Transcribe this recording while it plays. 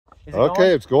Is it Okay,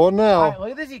 going? it's going now. All right,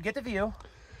 look at this. You get the view.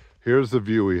 Here's the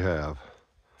view we have.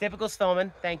 Typical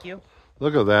Spillman. Thank you.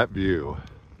 Look at that view.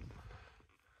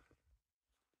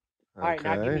 All right,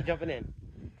 now give me jumping in.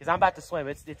 Because I'm about to swim.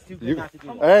 It's too good not to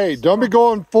do. Hey, don't be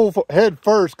going full head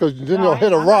first, because then you'll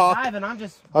hit a rock. I'm not diving, I'm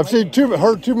just I've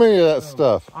heard too many of that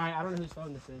stuff. All right, I don't know whose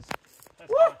phone this is.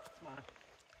 That's mine.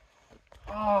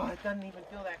 Oh, it doesn't even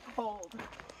feel that cold.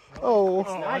 Oh,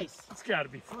 It's nice. It's got to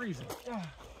be freezing.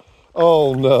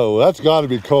 oh no, that's got to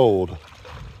be cold.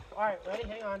 All right, ready?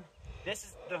 Hang on. This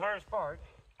is the hardest part.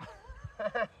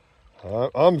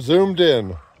 I'm zoomed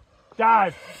in.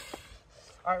 Dive.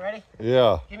 All right, ready?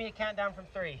 Yeah. Give me a countdown from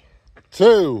 3.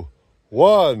 2,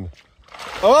 1.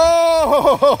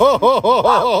 Oh!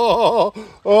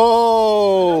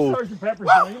 Oh! Sergeant Pepper's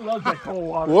he loves that cold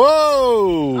water.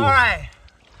 Whoa! All right.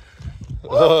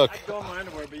 Look. I can go in my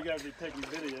underwear, but you got to be taking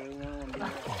video. I don't want to do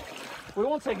that. We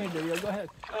won't take any video. Go ahead.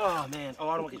 Oh, man. Oh,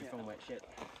 I don't want to get your phone wet. Shit.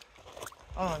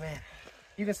 Oh, man.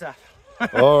 You can stop.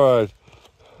 All right.